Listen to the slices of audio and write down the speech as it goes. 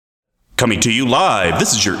Coming to you live,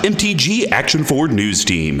 this is your MTG Action Forward News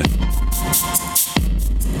Team.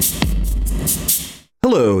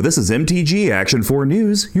 Hello, this is MTG Action 4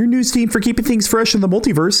 News, your news team for keeping things fresh in the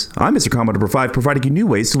multiverse. I'm Mr. Commodore 5, providing you new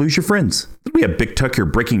ways to lose your friends. We have Big Tuck, your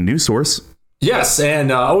breaking news source. Yes,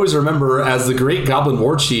 and always remember, as the great Goblin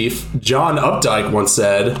War Chief John Updike once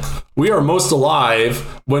said, we are most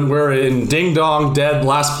alive when we're in ding-dong dead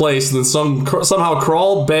last place and then somehow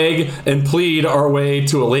crawl, beg, and plead our way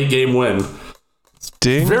to a late-game win.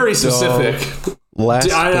 Very specific.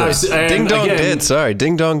 Ding-dong dead, sorry.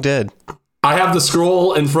 Ding-dong dead. I have the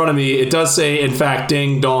scroll in front of me. It does say, in fact,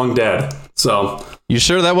 ding-dong dead. So, you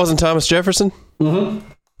sure that wasn't Thomas Jefferson? Mm-hmm.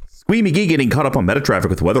 Squee McGee getting caught up on meta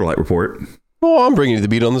traffic with the Weatherlight Report. Oh, I'm bringing you the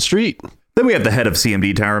beat on the street. Then we have the head of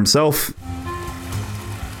CMD Tower himself.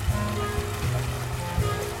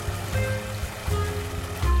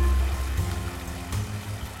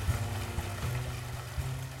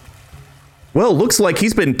 Well, looks like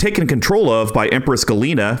he's been taken control of by Empress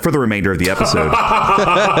Galena for the remainder of the episode.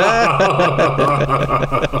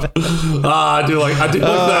 I do like that.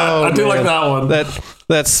 I do like that one.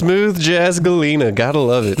 That smooth jazz Galena. Gotta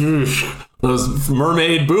love it. Those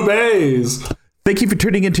mermaid boobies. Thank you for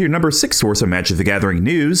tuning into your number 6 source of Magic the Gathering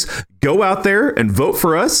news. Go out there and vote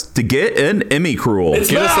for us to get an Emmy Cruel.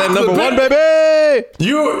 Get us that number 1, baby!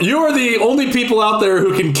 You are the only people out there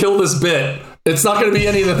who can kill this bit. It's not going to be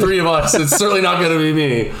any of the three of us. It's certainly not going to be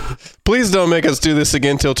me. Please don't make us do this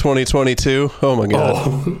again till 2022. Oh my God.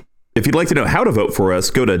 Oh. If you'd like to know how to vote for us,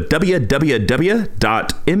 go to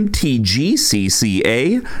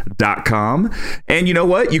www.mtgcca.com. And you know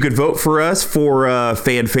what? You could vote for us for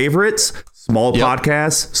fan favorites, small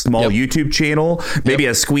podcasts, small YouTube channel, maybe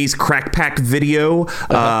a Squeeze Crack Pack video.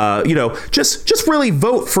 Just really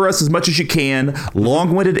vote for us as much as you can.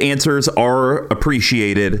 Long-winded answers are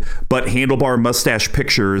appreciated, but handlebar mustache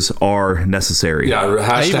pictures are necessary. Yeah,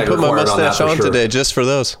 I even put my mustache on today just for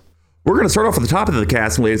those. We're going to start off at the top of the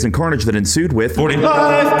cast, ladies, and carnage that ensued with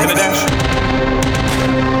 45 and a dash.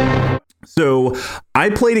 So I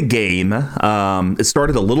played a game. It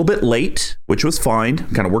started a little bit late, which was fine.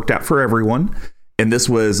 Kind of worked out for everyone. And this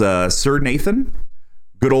was Sir Nathan,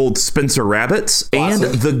 good old Spencer Rabbits, and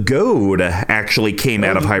the Goad actually came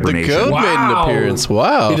out of hibernation. The Goad made an appearance.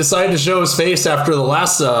 Wow. He decided to show his face after the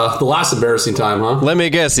last embarrassing time, huh? Let me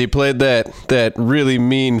guess. He played that really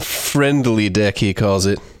mean friendly deck, he calls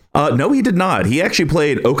it. No, he did not. He actually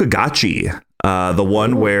played Okagachi, the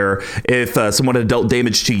one where if someone had dealt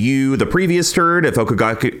damage to you the previous turn, if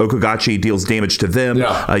Okagachi deals damage to them,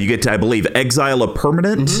 you get to, I believe, exile a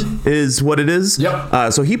permanent is what it is.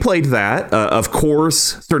 Yep. So he played that. Of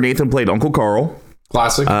course, Sir Nathan played Uncle Carl.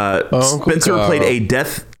 Classic. Spencer played a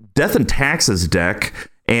Death and Taxes deck,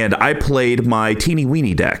 and I played my Teeny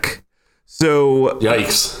Weeny deck. So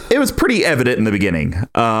yikes! It was pretty evident in the beginning.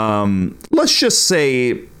 Let's just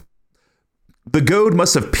say the Goad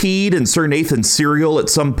must have peed in Sir Nathan's cereal at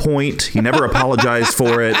some point. He never apologized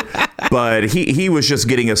for it, but he was just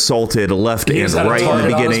getting assaulted left and right in the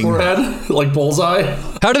beginning. Forehead, like bullseye.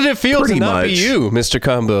 How did it feel Pretty to not be you, Mr.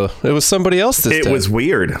 Combo? It was somebody else this time. It was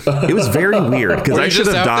weird. It was very weird because I should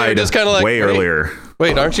have died way earlier.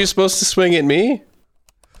 Wait, aren't you supposed to swing at me?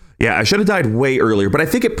 Yeah, I should have died way earlier, but I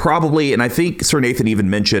think it probably, and I think Sir Nathan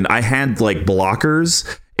even mentioned, I had like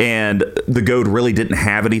blockers, and the Goad really didn't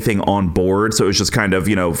have anything on board, so it was just kind of,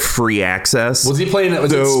 free access. Was he playing it?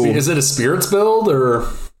 Is it a spirits build, or?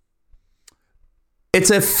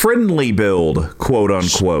 It's a friendly build, quote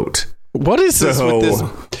unquote. What is this with this?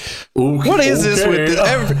 What is this with this?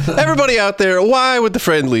 Everybody out there, why with the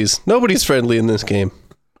friendlies? Nobody's friendly in this game.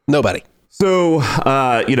 Nobody. So,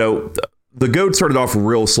 the Goad started off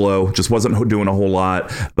real slow, just wasn't doing a whole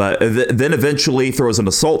lot, but then eventually throws an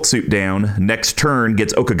assault suit down. Next turn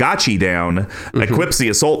gets Okagachi down, equips the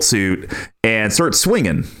assault suit, and starts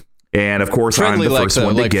swinging. And of course, I'm the first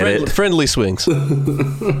one to get it. Friendly swings.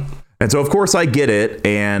 And so, of course, I get it,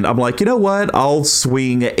 and I'm like, you know what? I'll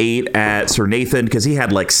swing 8 at Sir Nathan because he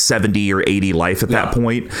had like 70 or 80 life at that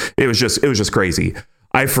point. It was just crazy.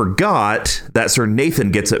 I forgot that Sir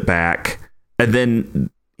Nathan gets it back, and then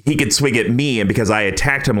he could swing at me, and because I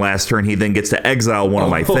attacked him last turn, he then gets to exile one of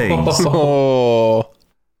my things.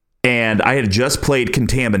 And I had just played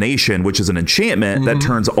Contamination, which is an enchantment that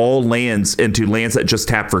turns all lands into lands that just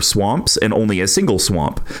tap for swamps and only a single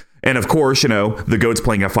swamp. And of course, the Goat's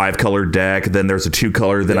playing a 5-color deck. Then there's a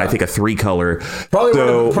 2-color. Then I think a 3-color. Probably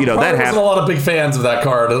wasn't a lot of big fans of that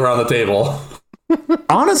card around the table.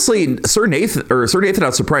 Honestly, Sir Nathan, I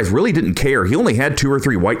was surprised, really didn't care. He only had 2 or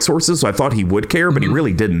 3 white sources, so I thought he would care, but he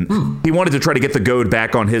really didn't. He wanted to try to get the goad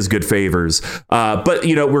back on his good favors. But,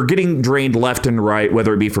 we're getting drained left and right,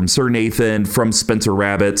 whether it be from Sir Nathan, from Spencer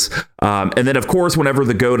Rabbits. And then, of course, whenever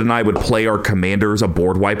the goat and I would play our commanders, a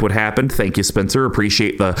board wipe would happen. Thank you, Spencer.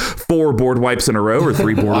 Appreciate the 4 board wipes in a row, or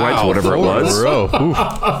 3 board wipes, whatever it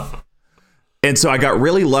was. And so I got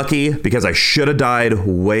really lucky because I should have died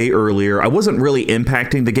way earlier. I wasn't really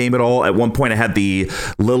impacting the game at all. At one point, I had the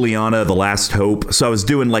Liliana, the Last Hope. So I was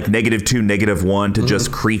doing like -2, -1 to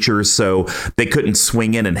just creatures so they couldn't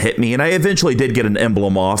swing in and hit me. And I eventually did get an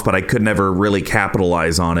emblem off, but I could never really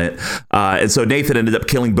capitalize on it. And so Nathan ended up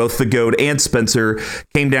killing both the goat and Spencer.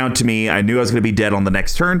 Came down to me. I knew I was going to be dead on the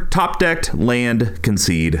next turn. Top decked, land,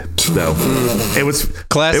 concede. So it was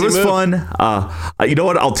classy. It was move. fun. You know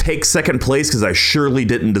what? I'll take second place because I surely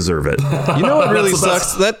didn't deserve it. You know what really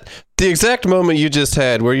sucks? That the exact moment you just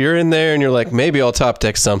had where you're in there and you're like, maybe I'll top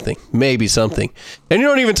deck something, maybe something, and you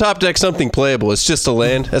don't even top deck something playable. It's just a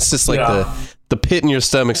land. That's just like the pit in your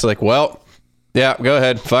stomach's like, well, yeah, go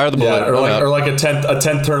ahead, fire the bullet. Or like a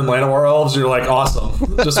 10th turn Llanowar Elves. You're like,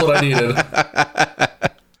 awesome, just what I needed.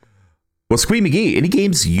 Well, Squee McGee, any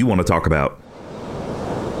games you want to talk about?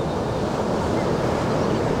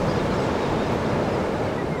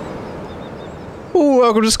 Ooh,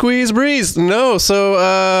 welcome to Squeeze Breeze. No, so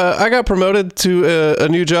I got promoted to a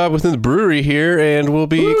new job within the brewery here, and will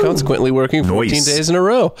be consequently working 14 days in a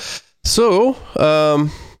row. So,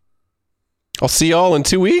 I'll see y'all in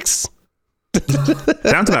 2 weeks.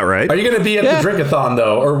 Sounds about right. Are you going to be at the Drinkathon,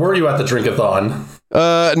 though? Or were you at the Drinkathon?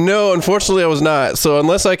 No, unfortunately I was not. So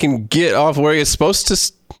unless I can get off where it's supposed to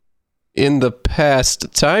in the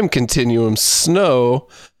past time continuum snow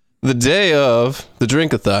the day of the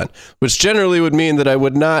Drinkathon, which generally would mean that I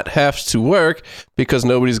would not have to work because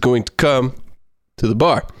nobody's going to come to the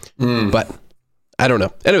bar. But I don't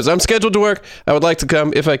know. Anyways, I'm scheduled to work. I would like to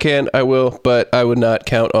come. If I can, I will, but I would not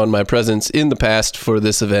count on my presence in the past for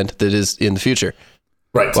this event that is in the future.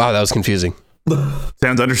 Right. Wow, that was confusing.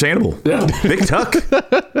 Sounds understandable. Yeah. Big Tuck,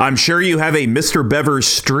 I'm sure you have a Mr. Bevers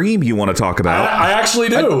stream you want to talk about. I actually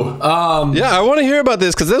do. Yeah, I want to hear about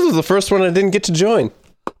this because this was the first one I didn't get to join.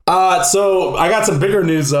 So I got some bigger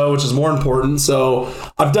news, though, which is more important. So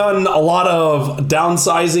I've done a lot of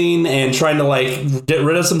downsizing and trying to get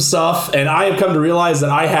rid of some stuff. And I have come to realize that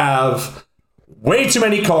I have way too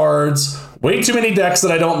many cards, way too many decks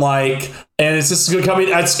that I don't like. And it's just becoming,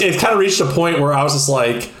 it's kind of reached a point where I was just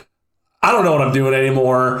like, I don't know what I'm doing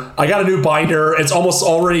anymore. I got a new binder. It's almost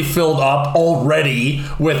already filled up already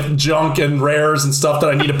with junk and rares and stuff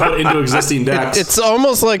that I need to put into existing decks. It's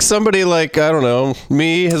almost like somebody like, I don't know,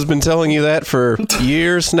 me has been telling you that for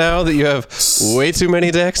years now, that you have way too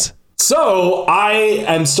many decks. So I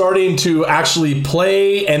am starting to actually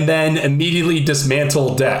play and then immediately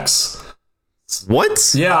dismantle decks.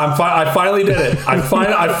 What? Yeah, I finally did it. I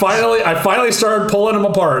finally started pulling them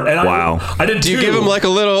apart. And wow. I did. Do you give him like a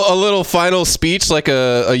little final speech, like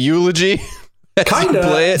a eulogy? Kind of.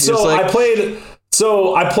 Play it? So I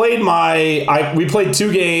played. We played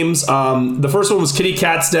 2 games. The first one was Kitty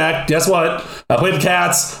Cat's deck. Guess what? I played the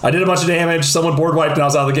cats. I did a bunch of damage. Someone board wiped, and I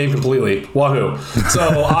was out of the game completely. Wahoo!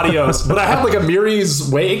 So adios. But I had like a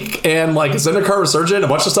Miri's Wake and like a Zendikar Resurgent, a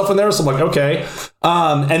bunch of stuff in there. So I'm like, okay.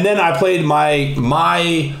 And then I played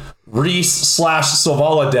my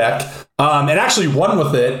Reese/Selvala deck, and actually won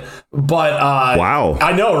with it. But wow,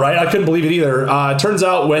 I know, right? I couldn't believe it either. It turns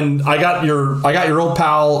out when I got your old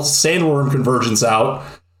pal Sandworm Convergence out,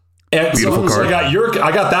 and beautiful card. I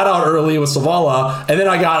got that out early with Selvala, and then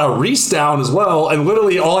I got a Reese down as well. And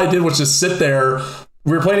literally all I did was just sit there.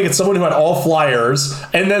 We were playing against someone who had all flyers,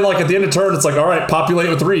 and then like at the end of turn, it's like, all right, populate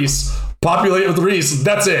with Reese.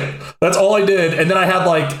 That's it. That's all I did, and then I had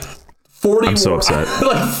like 40. I'm so upset.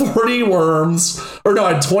 Like 40 worms, or no,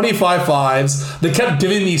 I had 25 5s. They kept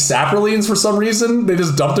giving me Saprolines for some reason. They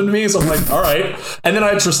just dumped them to me, so I'm like, all right. And then I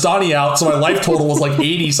had Tristani out, so my life total was like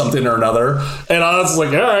 80 something or another. And I was like,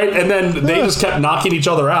 all right. And then they just kept knocking each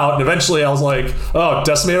other out. And eventually I was like, oh,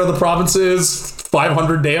 Decimator of the Provinces,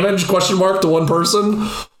 500 damage, question mark, to one person.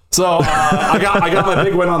 So I got my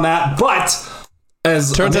big win on that. But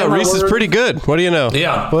as turns out Reese is pretty good. What do you know?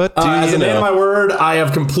 Yeah. What do as you a man know? of my word, I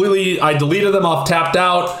deleted them off Tapped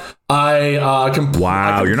Out.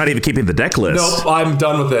 Wow, you're not even keeping the deck list. Nope, I'm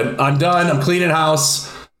done with it. I'm done. I'm cleaning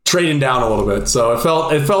house, trading down a little bit. So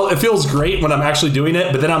it feels great when I'm actually doing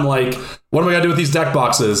it. But then I'm like, what am I gonna do with these deck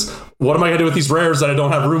boxes? What am I gonna do with these rares that I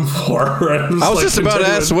don't have room for? I was just about to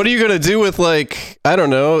ask, what are you gonna do with, like, I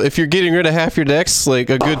don't know, if you're getting rid of half your decks,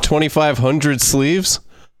 like a good 2,500 sleeves?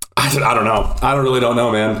 I don't know. I don't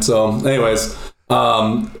know, man. So anyways,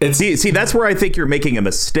 See, that's where I think you're making a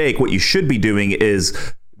mistake. What you should be doing is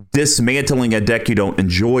dismantling a deck you don't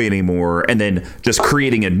enjoy anymore and then just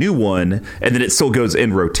creating a new one, and then it still goes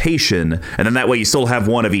in rotation, and then that way you still have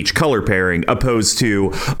one of each color pairing, opposed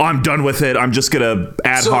to I'm done with it, I'm just gonna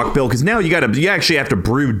ad hoc build, because now you actually have to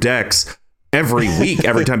brew decks every week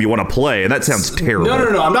every time you want to play, and that sounds terrible.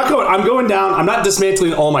 No, I'm going down. I'm not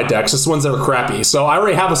dismantling all my decks, just ones that are crappy. So I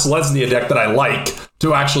already have a Selesnya deck that I like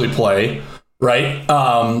to actually play, right?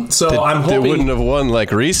 I'm hoping they wouldn't have won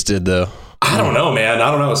like Reese did, though. I don't know, man. I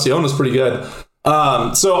don't know. Siona's pretty good.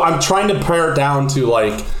 So I'm trying to pare it down to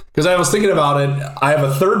because I was thinking about it. I have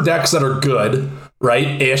a third decks that are good,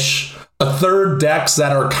 right? Ish. A third decks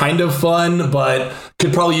that are kind of fun, but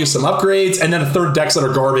could probably use some upgrades. And then a third decks that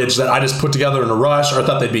are garbage that I just put together in a rush, or I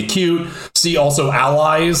thought they'd be cute. See also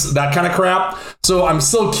allies, that kind of crap. So I'm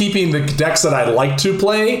still keeping the decks that I like to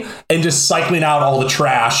play and just cycling out all the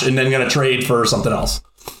trash and then going to trade for something else.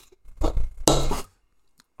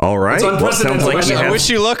 All right. Well, sounds like I wish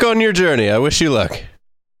you luck on your journey. I wish you luck.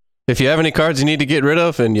 If you have any cards you need to get rid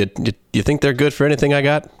of and you think they're good for anything I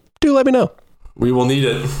got, do let me know. We will need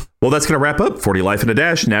it. Well, that's going to wrap up 40 Life in a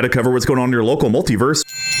Dash. Now to cover what's going on in your local multiverse.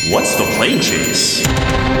 What's the plane chase?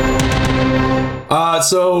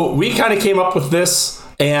 So we kind of came up with this,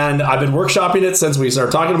 and I've been workshopping it since we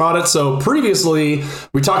started talking about it. So previously,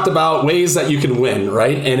 we talked about ways that you can win,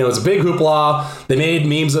 right? And it was a big hoopla. They made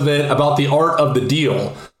memes of it about the art of the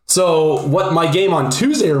deal. So what my game on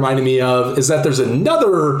Tuesday reminded me of is that there's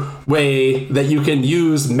another way that you can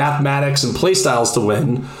use mathematics and playstyles to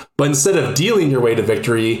win, but instead of dealing your way to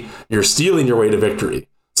victory, you're stealing your way to victory.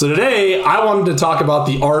 So today, I wanted to talk about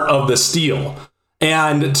the art of the steal.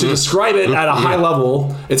 And to describe it at a high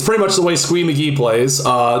level, it's pretty much the way Squee McGee plays,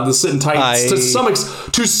 the sit and tight to some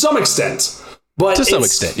extent. But to some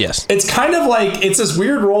extent, yes. It's kind of like, it's this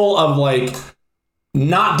weird role of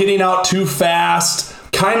not getting out too fast,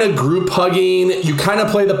 kind of group hugging. You kind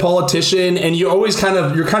of play the politician, and you always end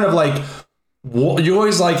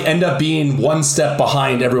up being one step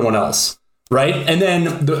behind everyone else, right? And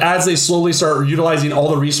then as they slowly start utilizing all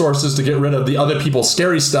the resources to get rid of the other people's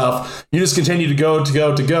scary stuff, you just continue to go.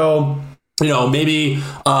 Maybe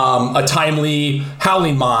a timely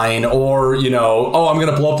Howling Mine, or I'm going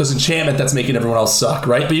to blow up this enchantment that's making everyone else suck,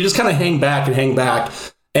 right? But you just kind of hang back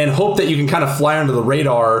and hope that you can kind of fly under the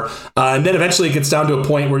radar. And then eventually it gets down to a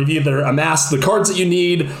point where you either amass the cards that you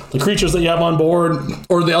need, the creatures that you have on board,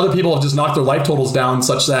 or the other people have just knocked their life totals down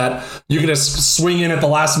such that you can just swing in at the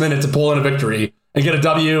last minute to pull in a victory and get a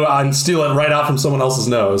W and steal it right out from someone else's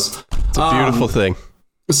nose. It's a beautiful thing.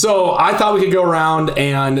 So I thought we could go around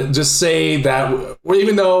and just say that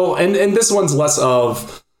even though, and this one's less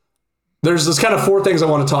of, there's kind of 4 things I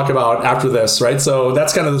want to talk about after this, right? So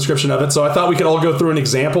that's kind of the description of it. So I thought we could all go through an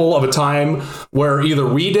example of a time where either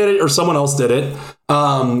we did it or someone else did it.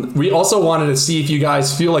 We also wanted to see if you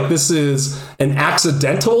guys feel like this is an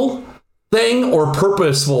accidental thing or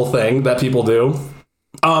purposeful thing that people do.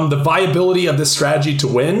 The viability of this strategy to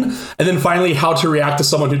win. And then finally, how to react to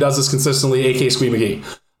someone who does this consistently, aka Squee McGee.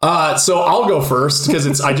 So I'll go first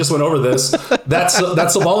because I just went over this. That's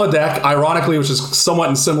Selvala deck, ironically, which is somewhat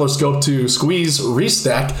in similar scope to Squee's Reese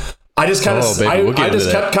deck. I just kind of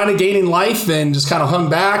kept kind of gaining life and just kind of hung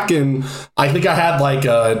back, and I think I had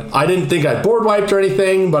I didn't think I board wiped or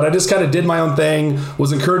anything, but I just kind of did my own thing,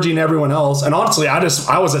 was encouraging everyone else, and honestly, I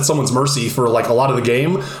was at someone's mercy for a lot of the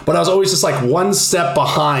game, but I was always just one step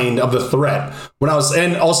behind of the threat when I was,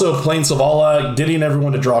 and also playing Selvala, getting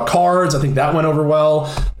everyone to draw cards. I think that went over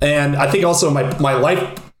well, and I think also my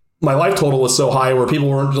life total was so high where people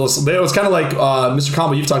weren't just, it was kind of like Mr.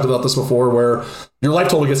 Combo, you've talked about this before, where your life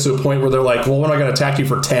total gets to a point where they're like, well, when am I going to attack you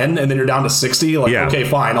for 10? And then you're down to 60. Okay,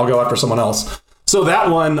 fine, I'll go after someone else. So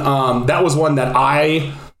that one, that was one that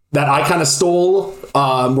I kind of stole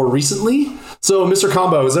more recently. So Mr.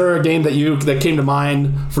 Combo, is there a game that came to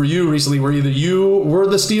mind for you recently where either you were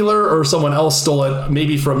the stealer or someone else stole it,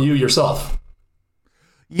 maybe from you yourself?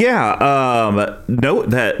 Yeah, no,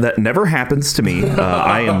 that never happens to me.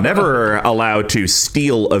 I am never allowed to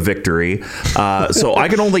steal a victory. So I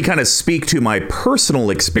can only kind of speak to my personal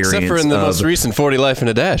experience. Except for in the most recent 40 Life in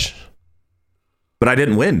a Dash. But I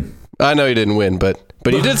didn't win. I know you didn't win, but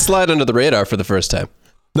you did slide under the radar for the first time.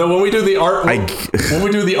 No, when we do the art, when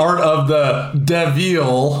we do the art of the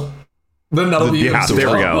Devil, then that'll be there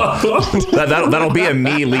we go. That'll be a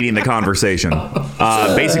me leading the conversation.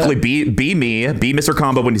 Basically, be me, be Mr.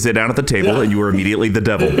 Combo when you sit down at the table, and you are immediately the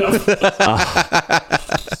devil.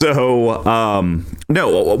 So,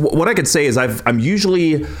 no, what I could say is I'm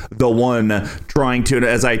usually the one trying to,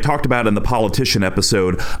 as I talked about in the politician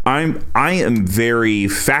episode, I am very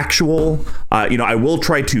factual. I will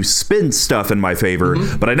try to spin stuff in my favor,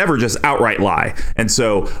 but I never just outright lie. And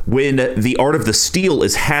so when the Art of the Steal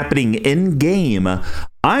is happening in game,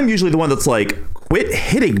 I'm usually the one that's like, quit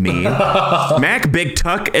hitting me, smack Big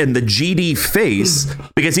Tuck in the GD face,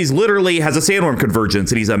 because he's literally has a sandworm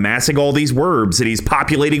convergence and he's amassing all these worms and he's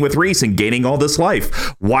populating with Reese and gaining all this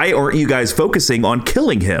life. Why aren't you guys focusing on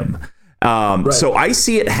killing him? So I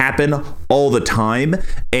see it happen all the time,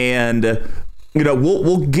 and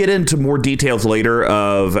we'll get into more details later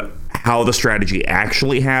of how the strategy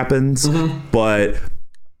actually happens, but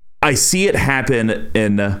I see it happen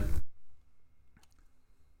in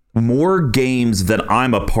more games that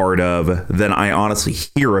I'm a part of than I honestly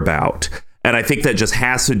hear about. And I think that just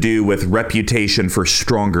has to do with reputation for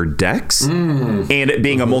stronger decks and it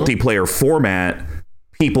being a multiplayer format.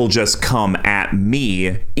 People just come at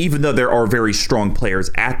me, even though there are very strong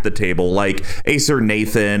players at the table, like Acer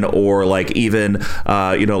Nathan, or like even,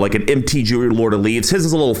 like an MTG Lord of Leaves. His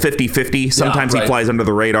is a little 50-50. Sometimes he flies under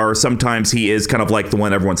the radar. Sometimes he is kind of like the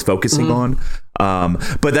one everyone's focusing on.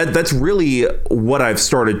 But that's really what I've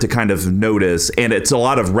started to kind of notice. And it's a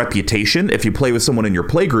lot of reputation. If you play with someone in your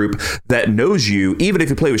play group that knows you, even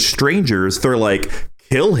if you play with strangers, they're like,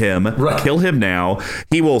 kill him now.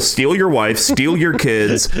 He will steal your wife, steal your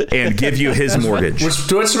kids, and give you his mortgage.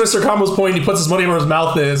 To which Mr. Combo's point, he puts his money where his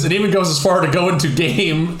mouth is, and even goes as far to go into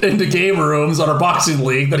game rooms on our boxing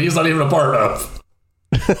league that he's not even a part of.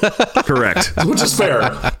 Correct. Which is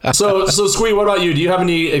fair. So Squee, what about you? Do you have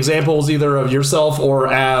any examples either of yourself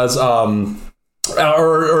or as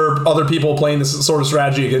or other people playing this sort of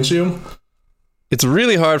strategy against you? It's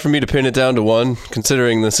really hard for me to pin it down to one,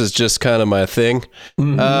 considering this is just kind of my thing.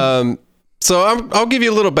 So I'll give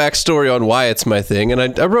you a little backstory on why it's my thing.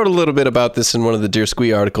 And I wrote a little bit about this in one of the Dear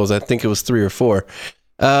Squee articles. I think it was 3 or 4.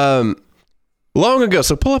 Long ago,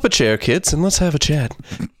 so pull up a chair, kids, and let's have a chat.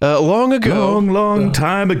 Long ago. Long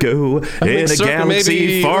time ago, in a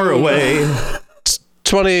galaxy far away.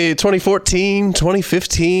 2014,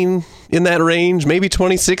 2015, in that range, maybe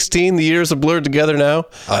 2016. The years have blurred together now.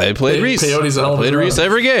 I played Reese. I played Reese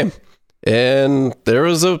every game. And there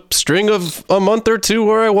was a string of a month or two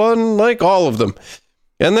where I won like all of them.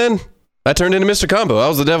 And then I turned into Mr. Combo. I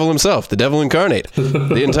was the devil himself, the devil incarnate.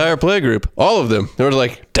 The entire play group, all of them. They were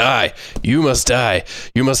like, die. You must die.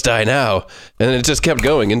 You must die now. And it just kept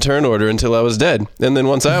going in turn order until I was dead. And then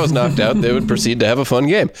once I was knocked out, they would proceed to have a fun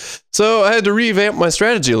game. So I had to revamp my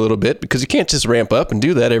strategy a little bit, because you can't just ramp up and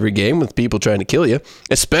do that every game with people trying to kill you,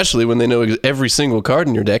 especially when they know every single card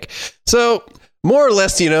in your deck. So more or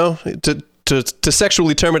less, to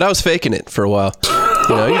sexually term it, I was faking it for a while.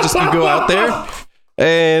 You go out there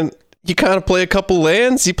and you kind of play a couple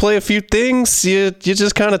lands, you play a few things, you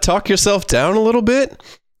just kind of talk yourself down a little bit.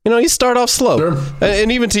 You start off slow. Sure.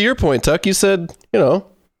 And even to your point, Tuck, you said,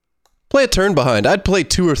 play a turn behind. I'd play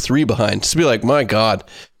 2 or 3 behind. Just be like, my God,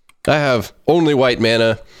 I have only white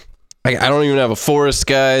mana. I don't even have a forest,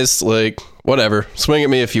 guys. Like, whatever. Swing at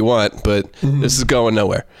me if you want, but this is going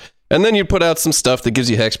nowhere. And then you put out some stuff that gives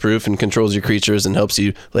you hexproof and controls your creatures and helps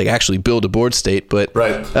you like actually build a board state. But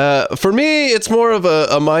for me, it's more of a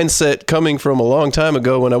mindset coming from a long time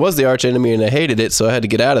ago when I was the arch enemy and I hated it, so I had to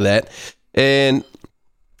get out of that. And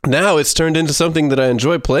now it's turned into something that I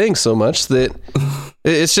enjoy playing so much that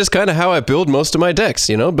it's just kind of how I build most of my decks.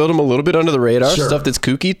 Build them a little bit under the radar. Sure. Stuff that's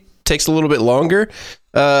kooky takes a little bit longer.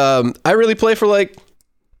 I really play for 7th,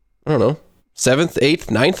 8th,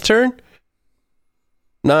 9th turn.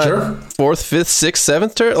 Not 4th, 5th, 6th,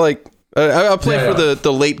 7th turn. Like I'll play for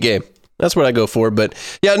the late game. That's what I go for. But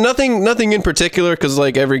yeah, nothing in particular, because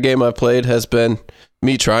like every game I've played has been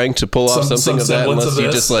me trying to pull off something of that. Unless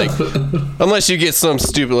you just unless you get some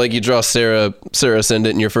stupid, like you draw Sarah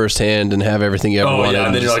Ascendant in your first hand and have everything you ever wanted.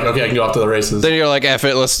 And then you're like, okay, I can go off to the races. Then you're like, F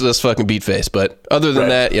it, let's fucking beat face. But other than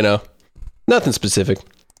that, nothing specific.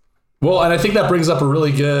 Well, and I think that brings up a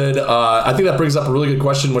really good.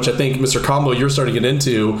 Question, which I think, Mr. Combo, you're starting to get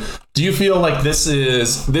into. Do you feel like this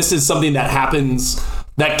is something that happens,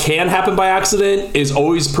 that can happen by accident, is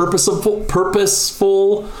always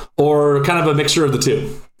purposeful, or kind of a mixture of the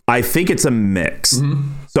two? I think it's a mix.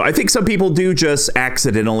 So I think some people do just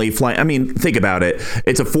accidentally fly. I mean, think about it.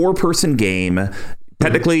 It's a 4-person game.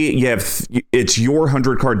 Technically, it's your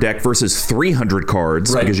 100 card deck versus 300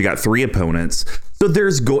 cards, because you got 3 opponents. So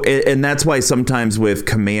and that's why sometimes with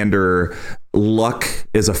Commander, luck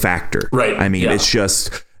is a factor. Right. I mean, it's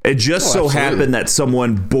just It just happened that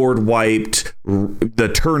someone board wiped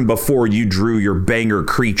the turn before you drew your banger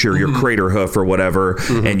creature, your Crater Hoof or whatever,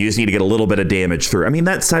 and you just need to get a little bit of damage through. I mean,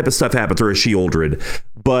 that type of stuff happens through a Sheoldred.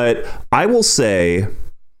 But I will say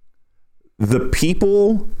the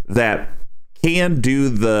people that can do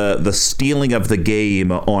the stealing of the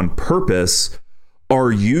game on purpose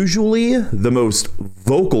are usually the most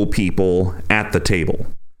vocal people at the table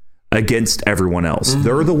against everyone else.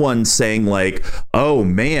 They're the ones saying like, oh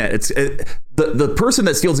man, the person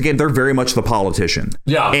that steals the game, they're very much the politician.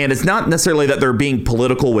 Yeah. And it's not necessarily that they're being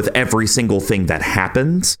political with every single thing that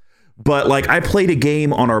happens, but like I played a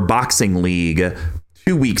game on our boxing league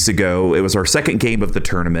 2 weeks ago. It was our second game of the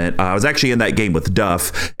tournament. I was actually in that game with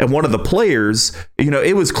Duff, and one of the players,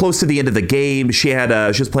 it was close to the end of the game. She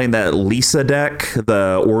was playing that Lisa deck,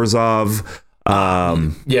 the Orzhov.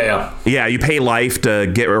 Yeah, you pay life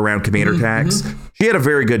to get around commander tags. She had a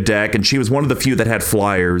very good deck, and she was one of the few that had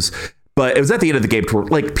flyers. But it was at the end of the game where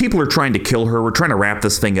like people are trying to kill her. We're trying to wrap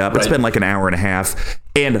this thing up. Right. It's been like an hour and a half.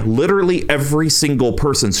 And literally every single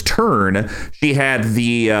person's turn, she had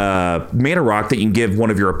the mana rock that you can give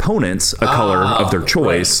one of your opponents a color of their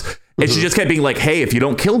choice. Right. And she just kept being like, hey, if you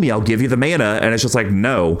don't kill me, I'll give you the mana. And it's just like,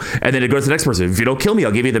 no. And then it goes to the next person. If you don't kill me,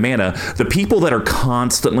 I'll give you the mana. The people that are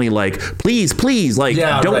constantly like, please, like,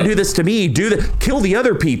 don't do this to me. Kill the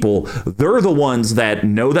other people. They're the ones that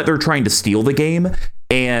know that they're trying to steal the game.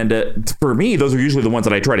 And for me, those are usually the ones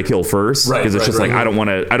that I try to kill first, because it's just like I don't want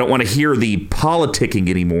to hear the politicking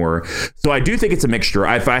anymore. So I do think it's a mixture.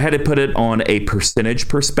 If I had to put it on a percentage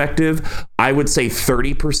perspective, I would say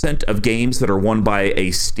 30% of games that are won by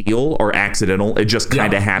a steal are accidental. It just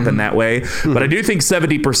kind of happened that way. But I do think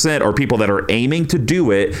 70% are people that are aiming to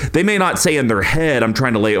do it. They may not say in their head, I'm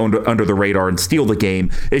trying to lay under the radar and steal the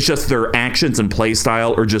game. It's just their actions and play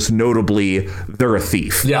style are just notably, they're a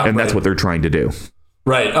thief. Yeah, and that's what they're trying to do.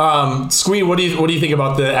 Right. Squee, what do you think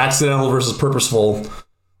about the accidental versus purposeful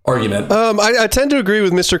argument? I tend to agree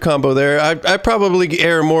with Mr. Combo there. I probably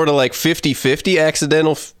err more to like 50-50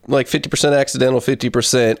 accidental, like 50% accidental,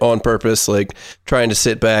 50% on purpose, like trying to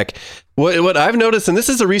sit back. What I've noticed, and this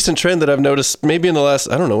is a recent trend that I've noticed maybe in the last,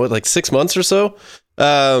 I don't know, like 6 months or so,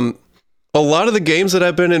 a lot of the games that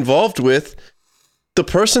I've been involved with, the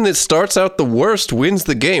person that starts out the worst wins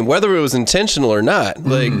the game, whether it was intentional or not.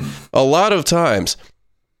 Like a lot of times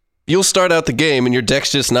you'll start out the game and your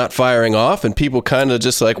deck's just not firing off, and people kind of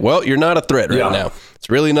just like, well, you're not a threat right now. It's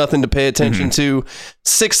really nothing to pay attention to.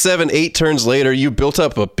 6, 7, 8 turns later, you built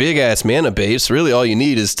up a big ass mana base. Really all you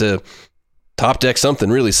need is to top deck something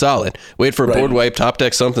really solid. Wait for a board wipe, top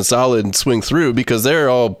deck something solid and swing through, because they're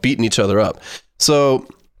all beating each other up. So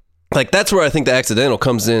like that's where I think the accidental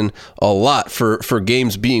comes in a lot for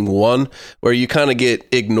games being won, where you kind of get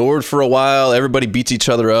ignored for a while. Everybody beats each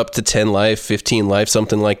other up to 10 life, 15 life,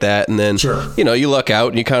 something like that. And then, you luck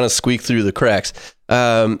out and you kind of squeak through the cracks.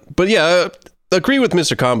 But yeah, agree with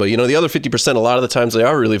Mr. Combo. The other 50%, a lot of the times they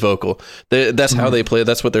are really vocal. That's how they play.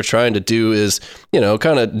 That's what they're trying to do is,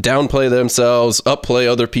 kind of downplay themselves, upplay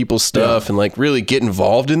other people's stuff, and like really get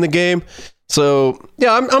involved in the game. So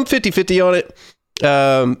yeah, I'm 50-50 on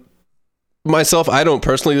it. Myself, I don't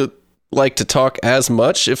personally like to talk as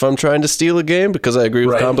much if I'm trying to steal a game, because I agree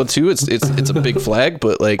with Combo too. It's a big flag,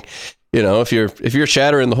 but like, if you're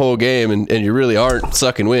shattering the whole game and you really aren't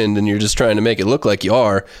sucking wind and you're just trying to make it look like you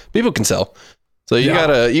are, people can tell. So you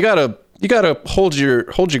gotta hold your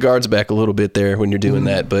guards back a little bit there when you're doing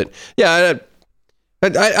that. But yeah,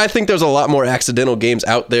 I think there's a lot more accidental games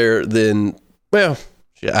out there than, well,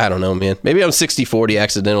 I don't know, man. Maybe I'm 60-40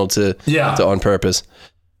 accidental to on purpose.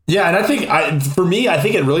 Yeah, and I think for me, I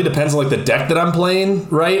think it really depends on like the deck that I'm playing,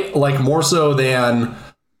 right? Like more so than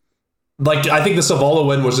like I think the Savala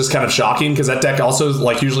win was just kind of shocking, because that deck also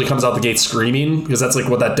like usually comes out the gate screaming, because that's like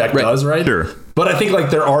what that deck does, right? Sure. But I think like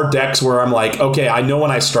there are decks where I'm like, okay, I know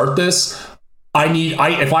when I start this,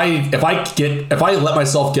 if I let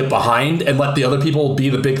myself get behind and let the other people be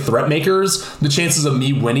the big threat makers, the chances of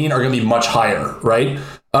me winning are going to be much higher, right?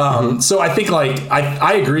 So I think like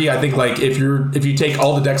I agree. I think like if you take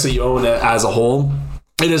all the decks that you own as a whole,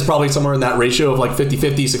 it is probably somewhere in that ratio of like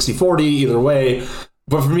 50-50, 60-40, either way.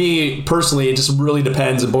 But for me personally, it just really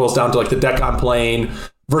depends and boils down to like the deck I'm playing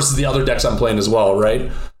versus the other decks I'm playing as well, right?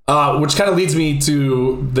 Which kind of leads me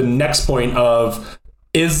to the next point of,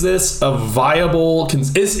 is this a viable,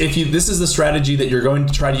 this is the strategy that you're going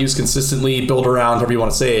to try to use consistently, build around, however you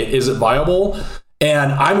want to say it, is it viable?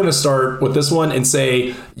 And I'm going to start with this one and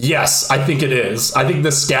say, yes, I think it is. I think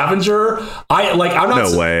the scavenger, I'm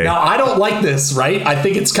not, no way. Now I don't like this, right? I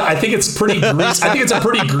think it's pretty greasy. I think it's a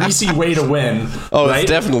pretty greasy way to win. Oh, right?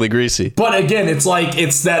 It's definitely greasy. But again, it's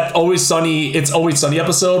that Always Sunny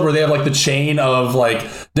episode where they have like the chain of like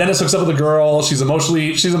Dennis hooks up with a girl, she's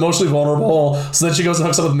emotionally vulnerable, so then she goes and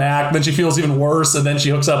hooks up with Mac, then she feels even worse, and then she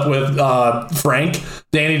hooks up with Frank,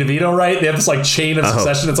 Danny DeVito, right? They have this like chain of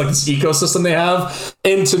succession. It's like this ecosystem they have.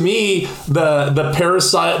 And to me, the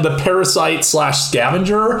parasite /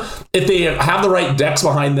 scavenger, if they have the right decks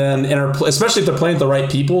behind them, and especially if they're playing with the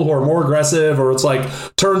right people who are more aggressive, or it's like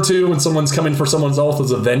turn 2 when someone's coming for someone's oath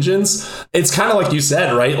as a vengeance, it's kind of like you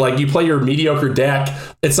said, right? Like you play your mediocre deck,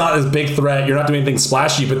 it's not as big threat, you're not doing anything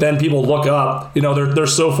splashy, but then people look up, they're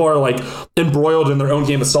so far like embroiled in their own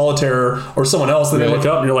game of solitaire or someone else, and they look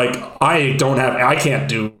up and you're like, I can't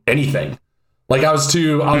do anything. Like I was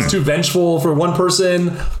too vengeful for one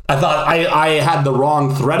person. I thought I had the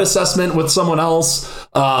wrong threat assessment with someone else.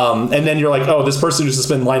 And then you're like, oh, this person who's just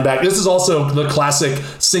been lined back. This is also the classic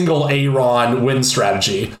single Aaron win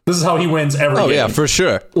strategy. This is how he wins every game. Oh yeah, for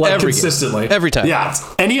sure. Like consistently. Every time. Yeah.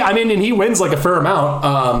 And he wins like a fair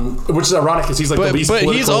amount, which is ironic because he's like the least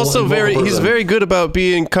political. But he's also he's very good about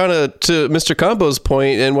being kind of, to Mr. Combo's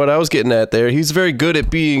point and what I was getting at there, he's very good at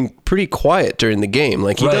being pretty quiet during the game.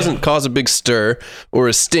 Like he doesn't cause a big stir or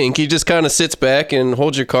a stink. He just kind of sits back and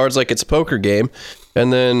holds your cards like it's a poker game.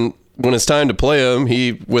 And then when it's time to play him,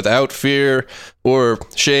 he, without fear or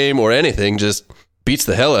shame or anything, just beats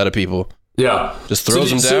the hell out of people. Yeah. Just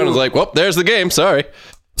throws them down and is like, well, there's the game. Sorry.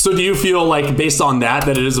 So do you feel like, based on that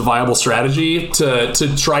it is a viable strategy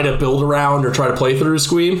to try to build around or try to play through,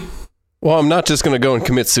 Squee? Well, I'm not just going to go and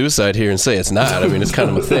commit suicide here and say it's not. I mean, it's kind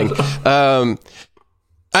of a thing.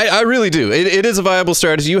 I really do. It is a viable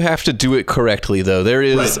strategy. You have to do it correctly, though. There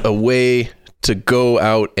is a way to go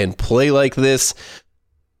out and play like this.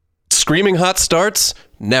 Screaming hot starts?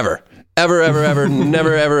 Never. Ever, ever, ever,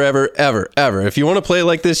 never, ever, ever, ever, ever. If you want to play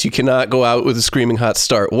like this, you cannot go out with a screaming hot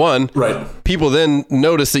start. One, people then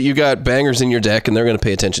notice that you got bangers in your deck and they're going to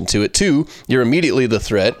pay attention to it. Two, you're immediately the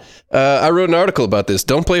threat. I wrote an article about this.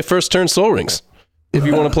 Don't play first turn Soul Rings if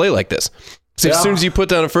you want to play like this. So as soon as you put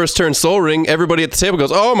down a first turn Soul Ring, everybody at the table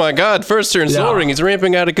goes, oh my God, first turn Soul Ring, he's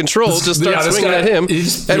ramping out of control. Just start swinging at him.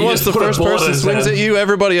 And once the first person swings at you,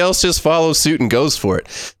 everybody else just follows suit and goes for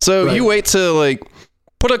it. So you wait to like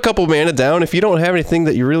put a couple mana down. If you don't have anything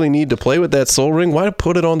that you really need to play with that Soul Ring, why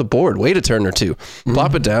put it on the board? Wait a turn or two.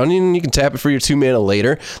 Plop it down, and you can tap it for your 2 mana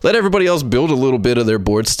later. Let everybody else build a little bit of their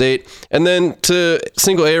board state. And then to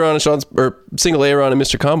single Aaron and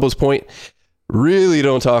Mr. Combo's point, really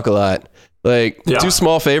don't talk a lot. Like, do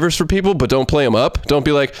small favors for people, but don't play them up. Don't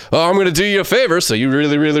be like, oh, I'm going to do you a favor, so you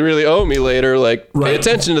really, really, really owe me later. Like, pay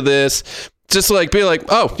attention to this. Just like, be like,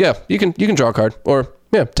 oh, yeah, you can draw a card. Or,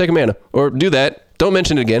 yeah, take a mana. Or do that. Don't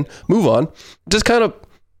mention it again. Move on. Just kind of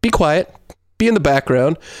be quiet. Be in the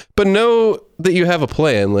background. But know that you have a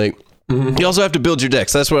plan. Like, you also have to build your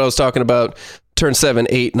decks. That's what I was talking about. Turn 7,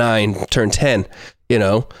 8, 9, turn 10. You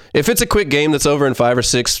know, if it's a quick game that's over in 5 or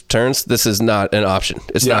 6 turns, this is not an option.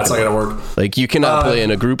 It's not going to work. Like, you cannot play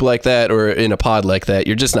in a group like that or in a pod like that.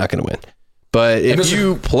 You're just not going to win. But if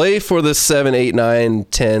you play for the 7, 8, 9,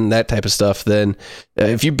 10, that type of stuff, then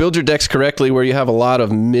if you build your decks correctly where you have a lot of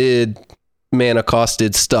mid mana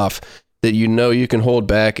costed stuff that you know you can hold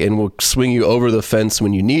back and will swing you over the fence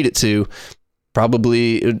when you need it to,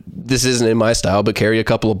 probably, this isn't in my style, but carry a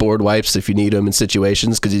couple of board wipes if you need them in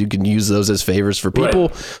situations, because you can use those as favors for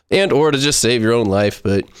people and or to just save your own life.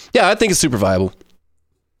 But yeah, I think it's super viable.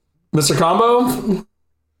 Mr. Combo?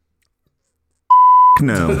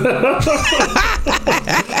 No.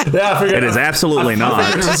 Yeah, I figured it is absolutely not.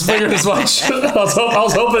 I just figured as much. I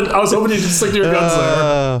was hoping you'd stick to your guns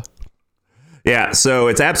there. Yeah, so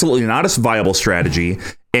it's absolutely not a viable strategy.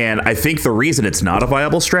 And I think the reason it's not a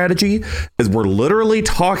viable strategy is we're literally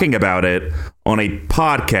talking about it on a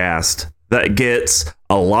podcast that gets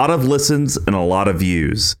a lot of listens and a lot of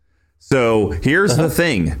views. So here's the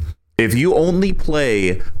thing. If you only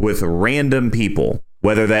play with random people,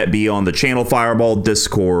 whether that be on the Channel Fireball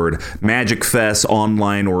Discord, Magic Fest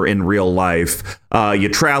online or in real life, you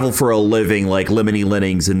travel for a living like Lemony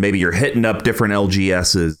Lennings, and maybe you're hitting up different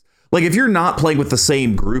LGSs. Like, if you're not playing with the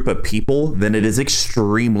same group of people, then it is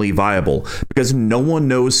extremely viable because no one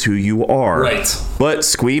knows who you are. Right. But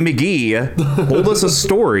Squee McGee told us a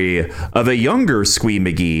story of a younger Squee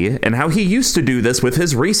McGee and how he used to do this with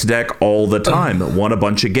his race deck all the time, won a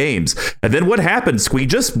bunch of games. And then what happened, Squee?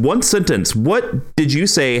 Just one sentence. What did you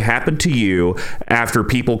say happened to you after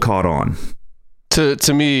people caught on?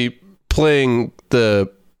 To me, playing the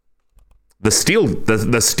The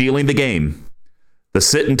stealing the game. The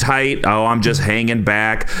sitting tight, oh, I'm just hanging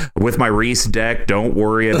back with my Reese deck, don't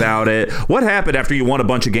worry about it. What happened after you won a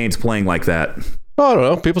bunch of games playing like that? Oh, I don't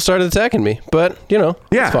know. People started attacking me, but,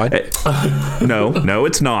 it's fine. No,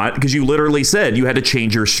 it's not, because you literally said you had to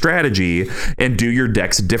change your strategy and do your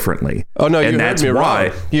decks differently. Oh, no, and you that's heard me why.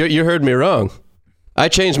 wrong. You heard me wrong. I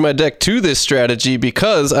changed my deck to this strategy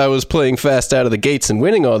because I was playing fast out of the gates and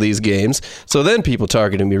winning all these games, so then people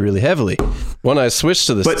targeted me really heavily. When I switched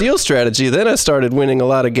to the steal strategy, then I started winning a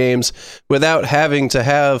lot of games without having to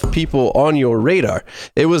have people on your radar.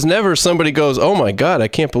 It was never somebody goes, oh my God, I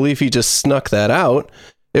can't believe he just snuck that out.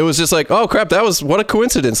 It was just like, oh crap, what a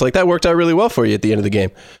coincidence. Like that worked out really well for you at the end of the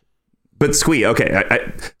game. But Squee, okay,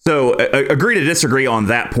 so agree to disagree on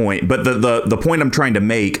that point. But the point I'm trying to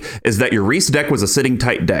make is that your Reese deck was a sitting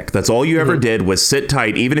tight deck. That's all you ever did was sit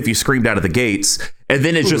tight, even if you screamed out of the gates. And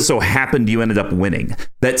then it just so happened you ended up winning.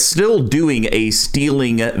 That's still doing a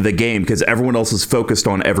stealing the game because everyone else is focused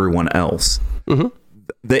on everyone else.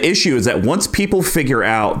 The issue is that once people figure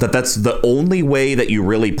out that that's the only way that you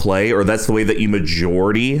really play, or that's the way that you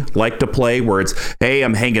majority like to play, where it's, hey,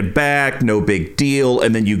 I'm hanging back, no big deal,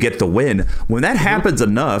 and then you get the win. When that happens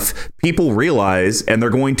enough, people realize, and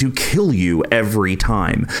they're going to kill you every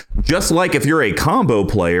time. Just like if you're a combo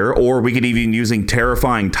player, or we could even using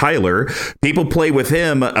Terrifying Tyler, people play with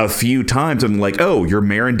him a few times and like, oh, your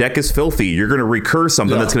Marin deck is filthy. You're going to recur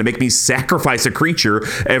something that's going to make me sacrifice a creature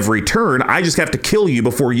every turn. I just have to kill you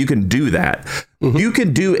before you can do that. You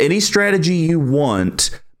can do any strategy you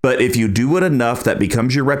want, but if you do it enough, that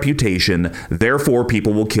becomes your reputation. Therefore,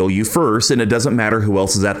 people will kill you first, and it doesn't matter who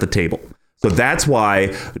else is at the table. So that's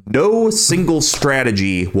why no single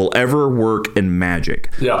strategy will ever work in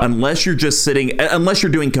Magic, unless you're just unless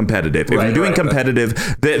you're doing competitive. If you're doing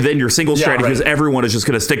competitive, then your single strategy is everyone is just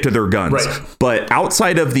going to stick to their guns. But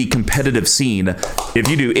outside of the competitive scene, if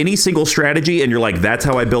you do any single strategy and you're like, that's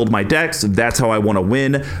how I build my decks, that's how I want to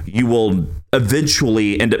win, you will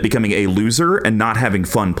eventually end up becoming a loser and not having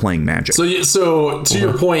fun playing Magic. So to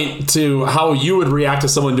your point, to how you would react to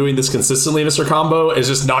someone doing this consistently, Mr. Combo, is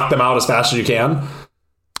just knock them out as fast as you can.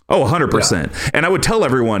 Oh, 100%. And I would tell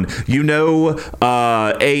everyone, Aaron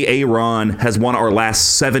has won our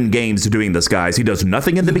last 7 games doing this, guys. He does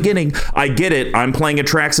nothing in the beginning. I get it. I'm playing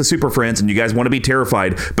Atraxa Super Friends, and you guys want to be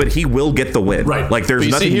terrified, but he will get the win. Like, there's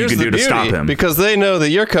nothing you can do to stop him. Because they know that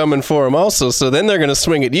you're coming for him also, so then they're going to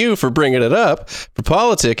swing at you for bringing it up, for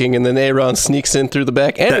politicking, and then Aaron sneaks in through the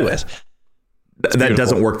back anyways. That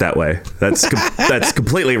doesn't work that way. That's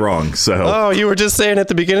completely wrong. So. Oh, you were just saying at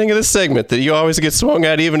the beginning of this segment that you always get swung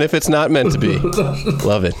at even if it's not meant to be.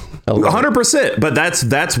 Love it. 100%. But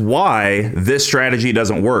that's why this strategy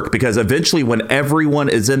doesn't work, because eventually when everyone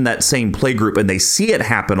is in that same play group and they see it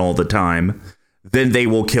happen all the time, then they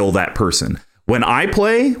will kill that person. When I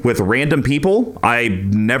play with random people, I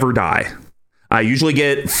never die. I usually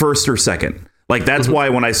get first or second. Like, that's why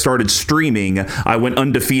when I started streaming, I went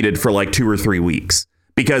undefeated for like 2 or 3 weeks,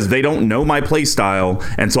 because they don't know my play style.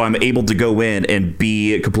 And so I'm able to go in and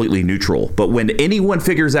be completely neutral. But when anyone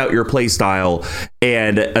figures out your play style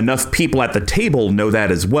and enough people at the table know that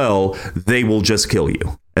as well, they will just kill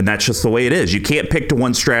you. And that's just the way it is. You can't pick to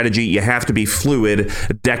one strategy. You have to be fluid,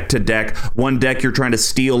 deck to deck. One deck you're trying to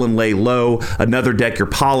steal and lay low. Another deck you're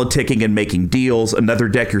politicking and making deals. Another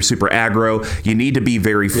deck you're super aggro. You need to be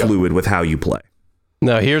very fluid with how you play.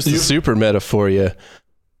 Now, here's the super meta for you.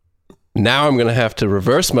 Now I'm going to have to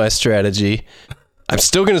reverse my strategy. I'm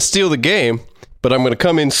still going to steal the game, but I'm going to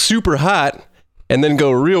come in super hot and then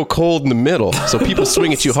go real cold in the middle. So people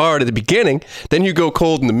swing at you hard at the beginning, then you go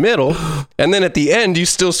cold in the middle, and then at the end you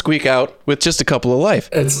still squeak out with just a couple of life.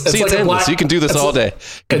 It's like endless. You can do this all day.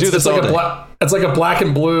 It's like a black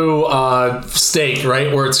and blue steak,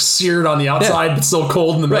 right? Where it's seared on the outside, but still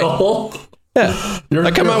cold in the middle. Yeah.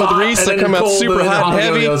 I come out with Reese, I come out super hot and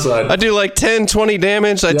heavy. I do like 10, 20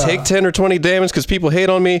 damage. I take 10 or 20 damage because people hate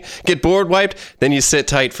on me, get board wiped. Then you sit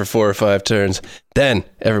tight for 4 or 5 turns. Then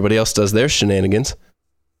everybody else does their shenanigans.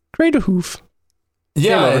 Great a hoof.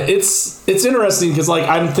 Yeah, it's interesting because, like,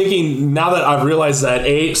 I'm thinking now that I've realized that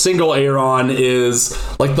a single Aaron is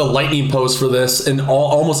like the lightning post for this in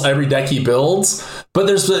almost every deck he builds. But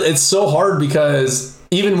it's so hard because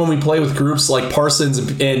even when we play with groups like Parsons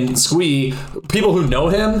and Squee, people who know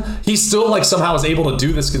him, he still like somehow is able to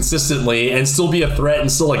do this consistently and still be a threat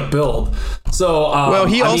and still like build. So well,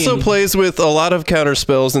 he also plays with a lot of counter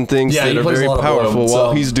spells and things that are very powerful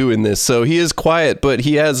while he's doing this. So he is quiet, but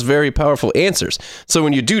he has very powerful answers. So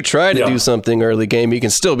when you do try to do something early game, you can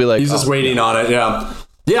still be like, he's just waiting on it. Yeah.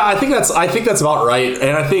 Yeah, I think that's about right,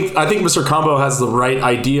 and I think Mr. Combo has the right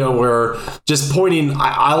idea where just pointing.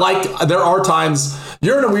 I like there are times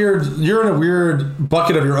you're in a weird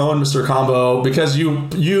bucket of your own, Mr. Combo, because you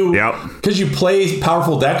play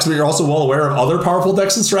powerful decks, but you're also well aware of other powerful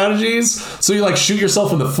decks and strategies. So you like shoot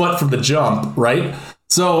yourself in the foot from the jump, right?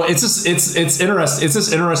 So it's just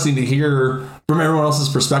interesting to hear from everyone else's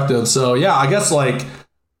perspective. So yeah, I guess like.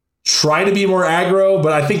 Try to be more aggro,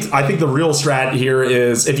 but I think the real strat here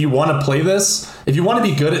is if you want to play this, if you want to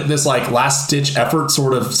be good at this like last ditch effort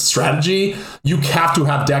sort of strategy, you have to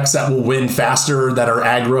have decks that will win faster, that are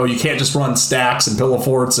aggro. You can't just run stacks and pillow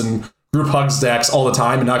forts and group hugs decks all the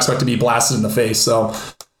time and not expect to be blasted in the face. So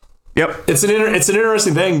yep, it's an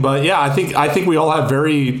interesting thing, but yeah, I think we all have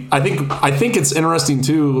I think it's interesting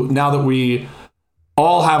too now that we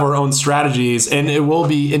all have our own strategies, and it will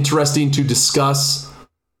be interesting to discuss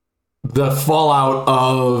the fallout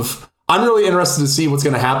of. I'm really interested to see what's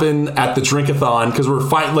going to happen at the Drinkathon, because we're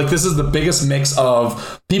fighting like this is the biggest mix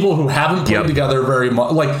of people who haven't played together very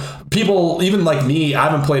much. Like people, even like me, I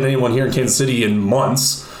haven't played anyone here in Kansas City in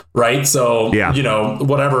months, right? So you know,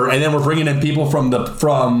 whatever. And then we're bringing in people from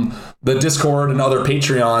the Discord and other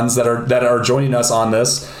Patreons that are joining us on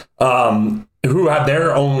this. Who have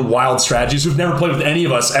their own wild strategies, who've never played with any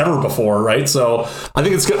of us ever before, right? So I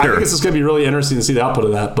think it's just going to be really interesting to see the output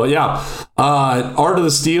of that. But yeah, Art of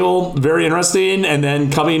the Steel, very interesting. And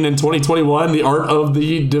then coming in 2021, the Art of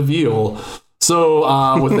the DeVille.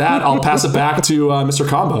 So with that, I'll pass it back to Mr.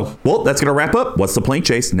 Combo. Well, that's going to wrap up What's the Plane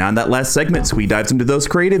Chase. Now in that last segment, Squee dives into those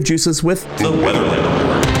creative juices with The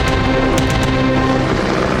Weatherlight.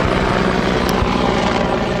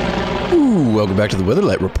 Welcome back to the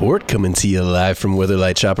Weatherlight Report, coming to you live from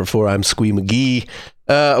Weatherlight Chopper 4. I'm Squee McGee.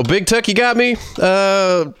 Big Tech, you got me.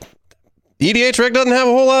 EDH Rec doesn't have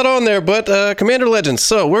a whole lot on there, but Commander Legends.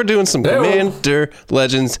 So we're doing some Commander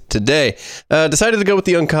Legends today. Decided to go with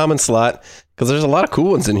the uncommon slot because there's a lot of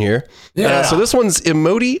cool ones in here. Yeah. So this one's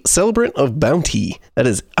Emoti, Celebrant of Bounty. That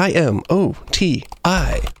is IMOTI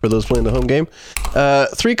for those playing the home game.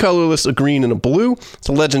 3 colorless, a green and a blue. It's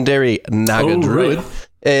a legendary Naga Druid. Right.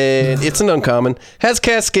 And it's an uncommon. Has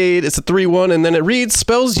Cascade. It's a 3/1, and then it reads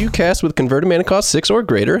spells you cast with converted mana cost 6 or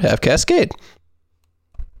greater have Cascade.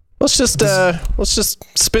 Let's just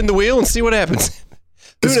spin the wheel and see what happens.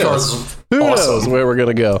 Who knows where we're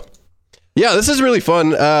gonna go? Yeah, this is really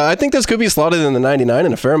fun. I think this could be slotted in the 99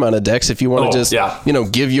 in a fair amount of decks if you want to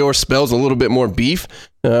give your spells a little bit more beef.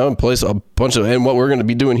 Place a bunch of, and what we're going to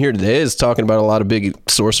be doing here today is talking about a lot of big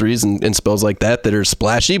sorceries and spells like that are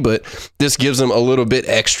splashy, but this gives them a little bit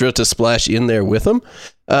extra to splash in there with them.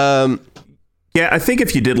 Yeah, I think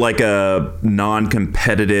if you did like a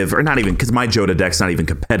non-competitive, or not even, because my Jodah deck's not even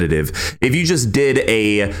competitive. If you just did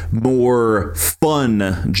a more fun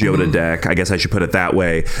Jodah deck, I guess I should put it that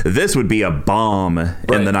way, this would be a bomb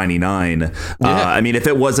in the 99. I mean, if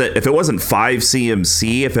it wasn't 5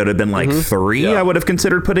 CMC, if it had been like 3, I would have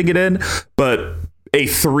considered putting it in. But a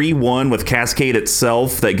 3/1 with Cascade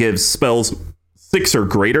itself that gives spells 6 or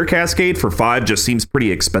greater Cascade for 5 just seems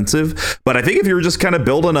pretty expensive. But I think if you were just kind of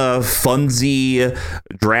building a funsy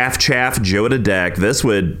draft chaff Jodah deck, this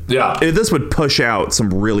would push out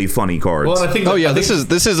some really funny cards. Well, I think this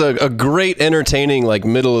is a great entertaining like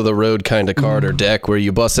middle of the road kind of card or deck where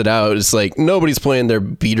you bust it out. It's like nobody's playing their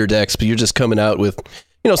beater decks, but you're just coming out with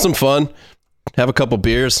some fun. Have a couple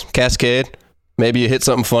beers, Cascade. Maybe you hit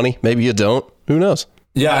something funny. Maybe you don't. Who knows?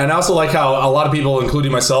 Yeah, and I also like how a lot of people,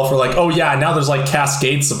 including myself, are like, oh yeah, now there's like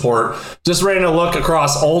Cascade support. Just ready to look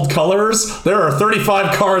across old colors. There are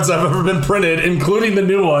 35 cards that have ever been printed, including the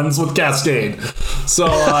new ones with Cascade. So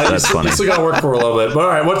that's funny. You still got to work for a little bit. But all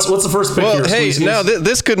right, what's the first pick here? Hey, now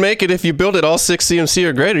this could make it if you build it all 6 CMC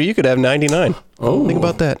or greater. You could have 99. Oh, think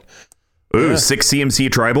about that. Ooh, 6 CMC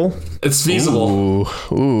tribal? It's feasible.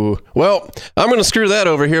 Ooh. Well, I'm going to screw that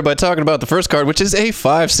over here by talking about the first card, which is a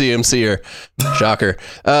 5 CMCer. Shocker.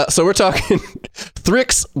 So we're talking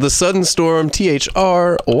Thrix, the Sudden Storm,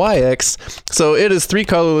 THRYX. So it is 3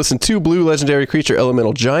 colorless and 2 blue legendary creature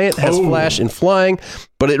elemental giant. Has flash and flying,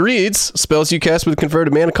 but it reads spells you cast with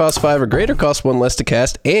converted mana cost 5 or greater, cost 1 less to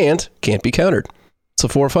cast, and can't be countered. It's a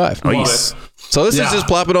 4/5. Nice. So this is just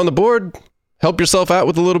plop it on the board. Help yourself out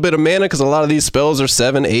with a little bit of mana because a lot of these spells are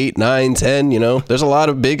 7, 8, 9, 10. There's a lot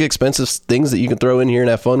of big, expensive things that you can throw in here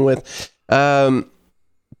and have fun with.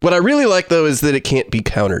 What I really like, though, is that it can't be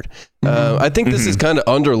countered. I think this is kind of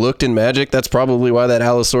underlooked in Magic. That's probably why that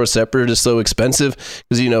Allosaurus Scepter is so expensive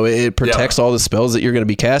because, it protects all the spells that you're going to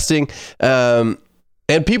be casting. And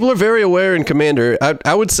people are very aware in Commander.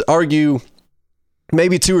 I would argue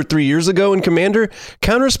maybe 2 or 3 years ago in Commander,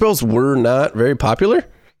 counter spells were not very popular.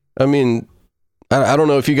 I mean, I don't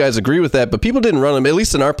know if you guys agree with that, but people didn't run them, at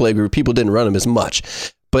least in our play group, people didn't run them as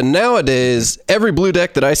much. But nowadays, every blue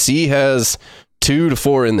deck that I see has 2 to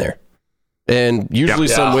 4 in there. And usually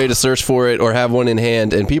some way to search for it or have one in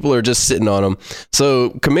hand, and people are just sitting on them. So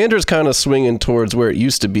Commander's kind of swinging towards where it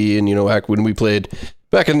used to be. And, back when we played,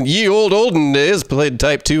 back in ye olden days, played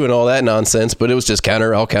type 2 and all that nonsense, but it was just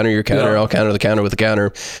counter, I'll counter your counter, I'll counter the counter with the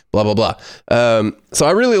counter, blah, blah, blah. So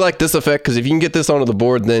I really like this effect because if you can get this onto the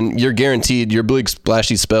board, then you're guaranteed your big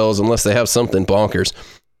splashy spells, unless they have something bonkers,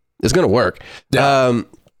 is going to work. Yeah.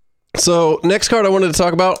 So next card I wanted to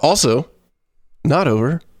talk about, also not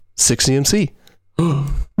over 6 CMC.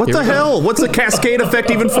 What the hell? What's the cascade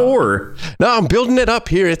effect even for? No, I'm building it up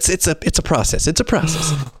here. It's a process. It's a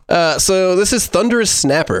process. So this is Thunderous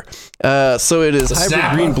Snapper. So it is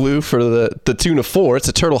hybrid green blue for the tune of 4. It's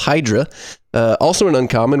a Turtle Hydra. Also an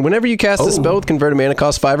uncommon. Whenever you cast a spell with converted mana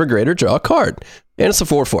cost 5 or greater, draw a card. And it's a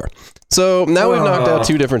 4/4. So now we've knocked out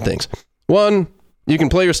 2 different things. 1, you can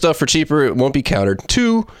play your stuff for cheaper. It won't be countered.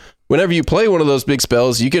 2, whenever you play one of those big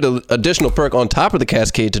spells, you get an additional perk on top of the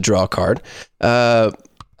cascade to draw a card.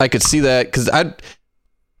 I could see that because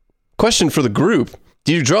question for the group: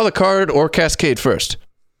 do you draw the card or cascade first?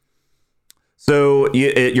 So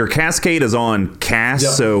your cascade is on cast.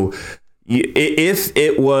 Yep. So if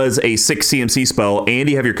it was a 6 CMC spell and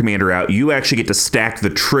you have your commander out, you actually get to stack the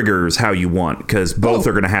triggers how you want because both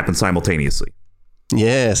are going to happen simultaneously.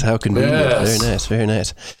 Yes, how convenient. Yes. Very nice, very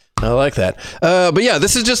nice. I like that. But yeah,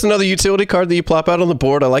 this is just another utility card that you plop out on the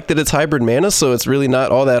board. I like that it's hybrid mana, so it's really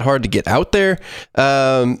not all that hard to get out there.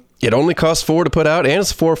 It only costs 4 to put out, and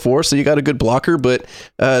it's 4/4, so you got a good blocker. But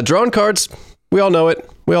drawing cards, we all know it.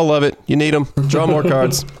 We all love it. You need them. Draw more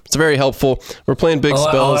cards. It's very helpful. We're playing big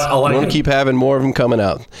spells. I want to keep having more of them coming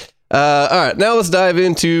out. All right, now let's dive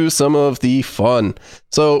into some of the fun.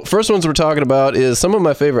 So first ones we're talking about is some of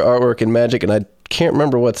my favorite artwork in Magic, and I can't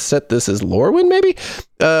remember what set this is. Lorwyn, maybe?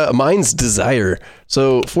 Mind's Desire.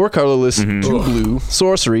 So 4 colorless, 2 blue,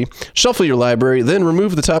 sorcery. Shuffle your library, then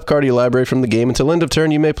remove the top card of your library from the game. Until end of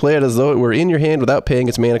turn, you may play it as though it were in your hand without paying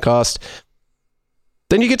its mana cost.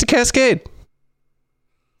 Then you get to cascade.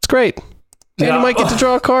 It's great. And you might get to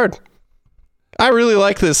draw a card. I really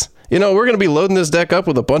like this. We're going to be loading this deck up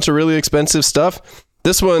with a bunch of really expensive stuff.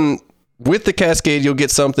 This one, with the cascade, you'll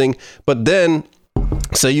get something, but then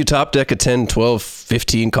say you top deck a 10, 12,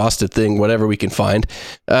 15 costed thing, whatever we can find.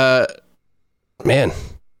 Man,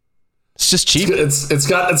 it's just cheap. It's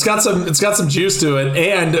got some juice to it,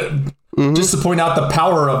 and just to point out the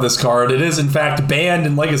power of this card, it is in fact banned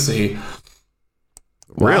in Legacy.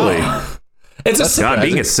 Really? It's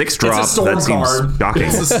being a 6-drop. It's a storm that seems card. Shocking.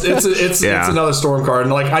 It's another storm card,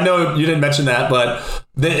 and I know you didn't mention that, but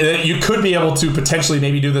you could be able to potentially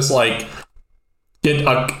maybe do this get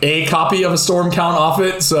a copy of a storm count off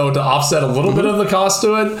it, so to offset a little bit of the cost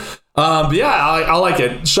to it. But yeah, I like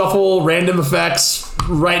it. Shuffle, random effects,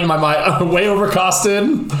 right in my mind. Way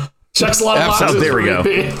overcosted. Checks a lot of boxes. There we go.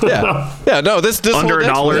 Yeah. No, this under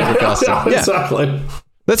 $1. Yeah, exactly.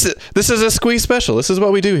 This is a squeeze special. This is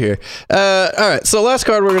what we do here. All right, so last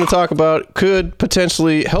card we're going to talk about could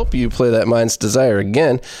potentially help you play that Mind's Desire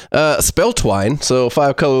again. Spell Twine, so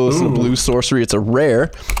 5 colorless and a blue sorcery. It's a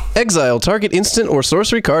rare. Exile target instant or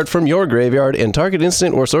sorcery card from your graveyard and target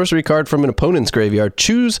instant or sorcery card from an opponent's graveyard.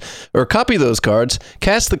 Choose or copy those cards.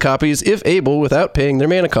 Cast the copies, if able, without paying their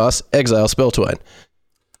mana cost. Exile Spell Twine.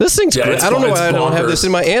 This thing's great. I don't know why I don't have this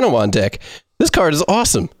in my Anawan deck. This card is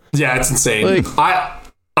awesome. Yeah, it's insane.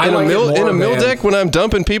 In a mill deck, when I'm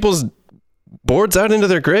dumping people's boards out into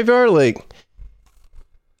their graveyard,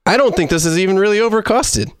 I don't think this is even really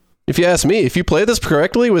overcosted. If you ask me, if you play this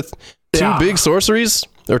correctly with 2 big sorceries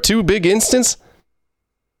or 2 big instants,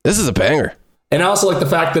 this is a banger. And I also like the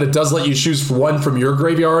fact that it does let you choose one from your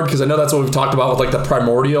graveyard, because I know that's what we've talked about with the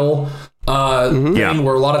primordial thing,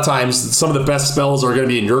 where a lot of times some of the best spells are going to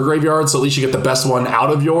be in your graveyard, so at least you get the best one out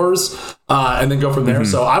of yours, and then go from there.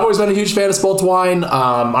 So I've always been a huge fan of Spell Twine.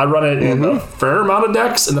 I run it in a fair amount of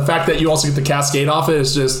decks, and the fact that you also get the cascade off it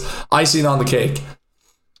is just icing on the cake.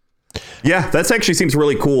 Yeah, that actually seems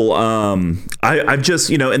really cool. I've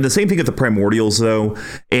just, and the same thing with the Primordials, though,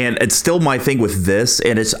 and it's still my thing with this,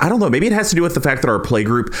 and I don't know, maybe it has to do with the fact that our play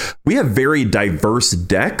group, we have very diverse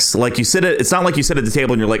decks. Like you said, it's not like you sit at the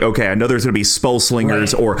table and you're like, okay, I know there's going to be spell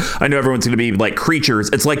slingers, or I know everyone's going to be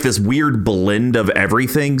creatures. It's like this weird blend of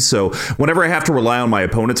everything. So whenever I have to rely on my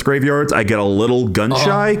opponent's graveyards, I get a little gun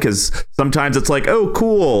shy, because sometimes it's like, oh,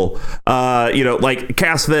 cool.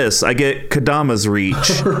 Cast this, I get Kadama's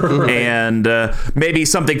Reach. And maybe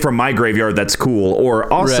something from my graveyard that's cool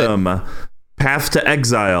or awesome. Path to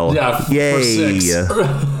Exile. Yeah, yay.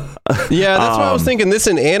 Yeah, that's what I was thinking. This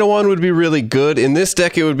in Anawan would be really good. In this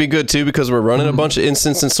deck, it would be good too because we're running a bunch of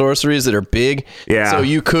instants and sorceries that are big. Yeah. So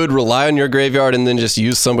you could rely on your graveyard and then just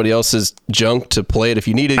use somebody else's junk to play it if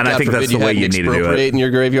you needed. And I think that's the way you need to do it. Expropriate in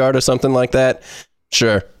your graveyard or something like that.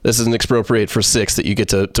 Sure, this is an expropriate for 6 that you get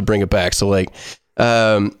to bring it back. So like,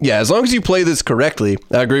 as long as you play this correctly,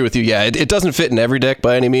 I agree with you. Yeah, it doesn't fit in every deck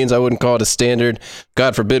by any means. I wouldn't call it a standard.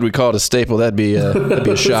 God forbid we call it a staple. That'd be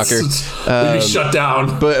a shocker. We'd be shut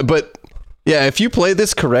down. But yeah, if you play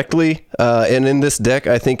this correctly, and in this deck,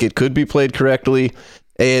 I think it could be played correctly.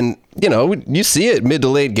 And you see it mid to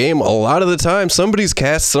late game a lot of the time. Somebody's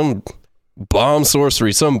cast some bomb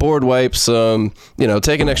sorcery, some board wipe, some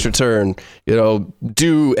take an extra turn,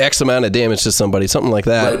 do X amount of damage to somebody, something like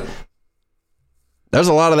that. Right. There's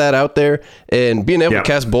a lot of that out there, and being able to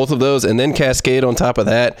cast both of those and then Cascade on top of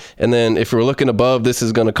that, and then if you're looking above, this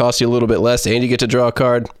is going to cost you a little bit less, and you get to draw a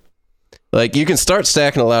card. Like, you can start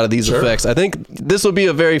stacking a lot of these effects. I think this will be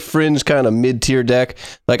a very fringe kind of mid-tier deck.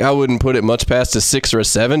 Like, I wouldn't put it much past a 6 or a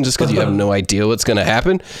 7 just because you have no idea what's going to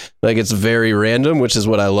happen. Like, it's very random, which is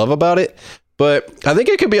what I love about it. But I think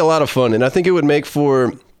it could be a lot of fun, and I think it would make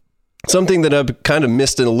for something that I've kind of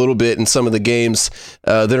missed in a little bit in some of the games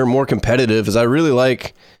that are more competitive is I really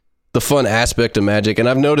like the fun aspect of Magic. And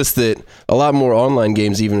I've noticed that a lot more online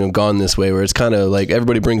games even have gone this way, where it's kind of like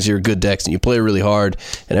everybody brings your good decks and you play really hard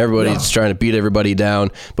and everybody's trying to beat everybody down.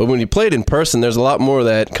 But when you play it in person, there's a lot more of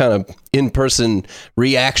that kind of in-person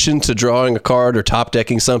reaction to drawing a card or top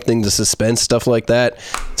decking something, the suspense, stuff like that.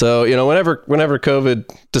 So, whenever COVID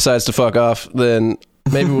decides to fuck off, then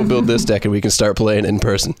maybe we'll build this deck and we can start playing in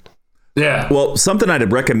person. Yeah. Well, something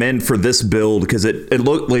I'd recommend for this build, because it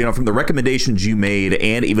looked, from the recommendations you made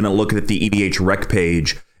and even a look at the EDH rec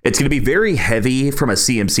page, it's going to be very heavy from a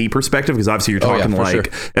CMC perspective, because obviously you're talking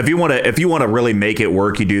if you want to really make it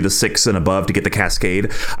work, you do the 6 and above to get the Cascade.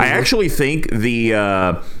 Mm-hmm. I actually think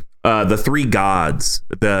the 3 gods,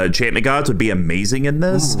 the enchantment gods, would be amazing in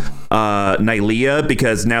this. Nylea,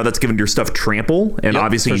 because now that's giving your stuff trample, and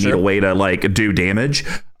obviously you need a way to do damage.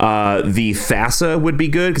 The Thassa would be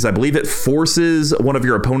good because I believe it forces one of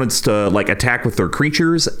your opponents to attack with their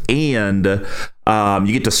creatures, and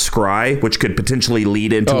you get to scry, which could potentially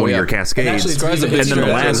lead into one of your cascades. Scry's a big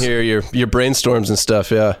strategy here. Your brainstorms and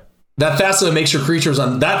stuff. Yeah, that Thassa makes your creatures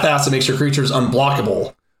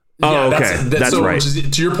unblockable. Okay, that's right. Which is,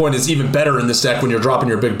 to your point, is even better in this deck when you're dropping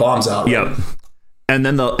your big bombs out. Right? Yep. And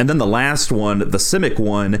then the last one, the Simic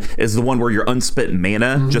one, is the one where your unspent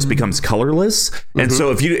mana just becomes colorless. And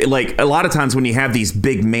so if you a lot of times when you have these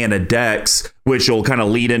big mana decks, which will kind of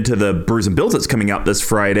lead into the Brews and Builds that's coming out this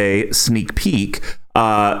Friday sneak peek,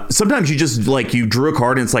 sometimes you just you drew a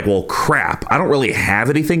card and it's well, crap, I don't really have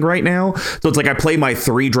anything right now. So it's I play my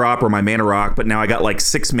 3-drop or my mana rock, but now I got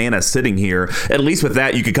 6 mana sitting here. At least with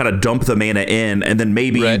that, you could kind of dump the mana in and then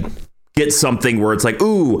maybe get something where it's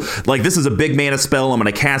this is a big mana spell, I'm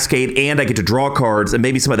going to cascade and I get to draw cards, and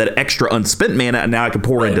maybe some of that extra unspent mana and now I can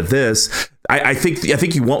pour into this. I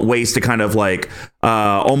think you want ways to kind of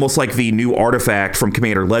almost like the new artifact from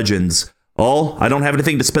Commander Legends. Oh, I don't have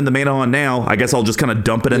anything to spend the mana on now. I guess I'll just kind of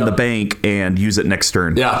dump it in the bank and use it next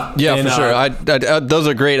turn. Yeah, and, for sure. I those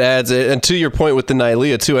are great ads. And to your point with the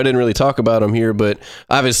Nylea too, I didn't really talk about them here, but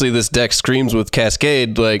obviously this deck screams with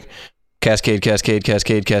Cascade,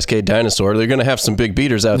 Cascade, Dinosaur. They're going to have some big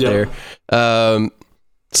beaters out there.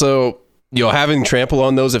 So, having trample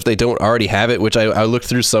on those if they don't already have it, which I looked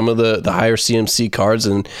through some of the higher CMC cards,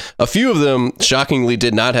 and a few of them shockingly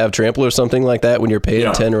did not have trample or something like that when you're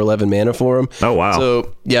paying 10 or 11 mana for them. Oh, wow.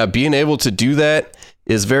 So, being able to do that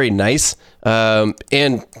is very nice.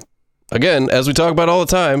 And again, as we talk about all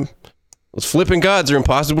the time, those flipping gods are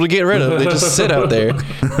impossible to get rid of. They just sit out there.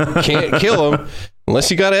 Can't kill them.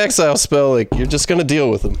 Unless you got an exile spell, you're just going to deal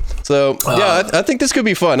with them. So, I think this could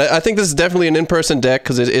be fun. I think this is definitely an in-person deck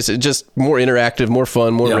because it's just more interactive, more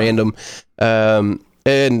fun, more random. And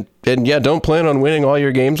don't plan on winning all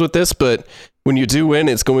your games with this, but when you do win,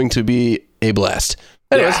 it's going to be a blast.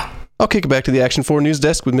 Anyways, I'll kick it back to the Action 4 News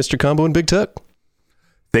desk with Mr. Combo and Big Tuck.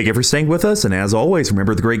 Thank you for staying with us, and as always,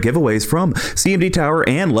 remember the great giveaways from CMD Tower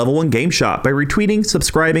and Level 1 Game Shop by retweeting,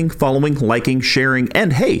 subscribing, following, liking, sharing,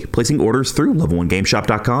 and placing orders through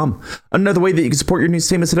level1gameshop.com. Another way that you can support your news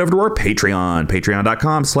team is head over to our Patreon,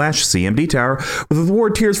 patreon.com/CMD Tower. With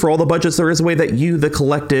reward tiers for all the budgets, there is a way that you, the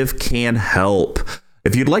collective, can help.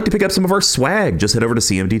 If you'd like to pick up some of our swag, just head over to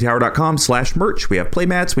cmdtower.com/merch. We have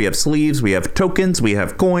playmats, we have sleeves, we have tokens, we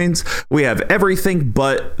have coins, we have everything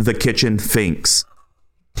but the kitchen finks.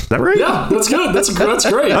 Is that right? Yeah, that's good. That's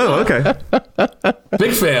great. Oh, okay.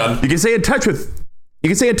 Big fan. You can stay in touch with You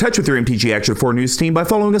can stay in touch with your MTG Action 4 News team by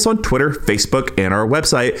following us on Twitter, Facebook, and our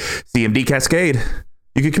website, CMD Cascade.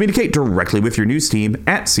 You can communicate directly with your news team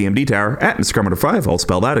at CMD Tower, at Instagram5, all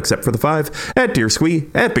spelled out except for the 5, at Dear Squee,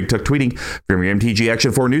 at Big Tuck Tweeting, from your MTG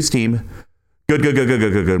Action 4 News team. Good morning, good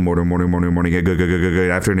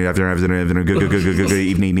afternoon, good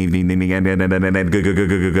evening, and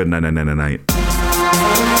good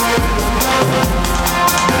night.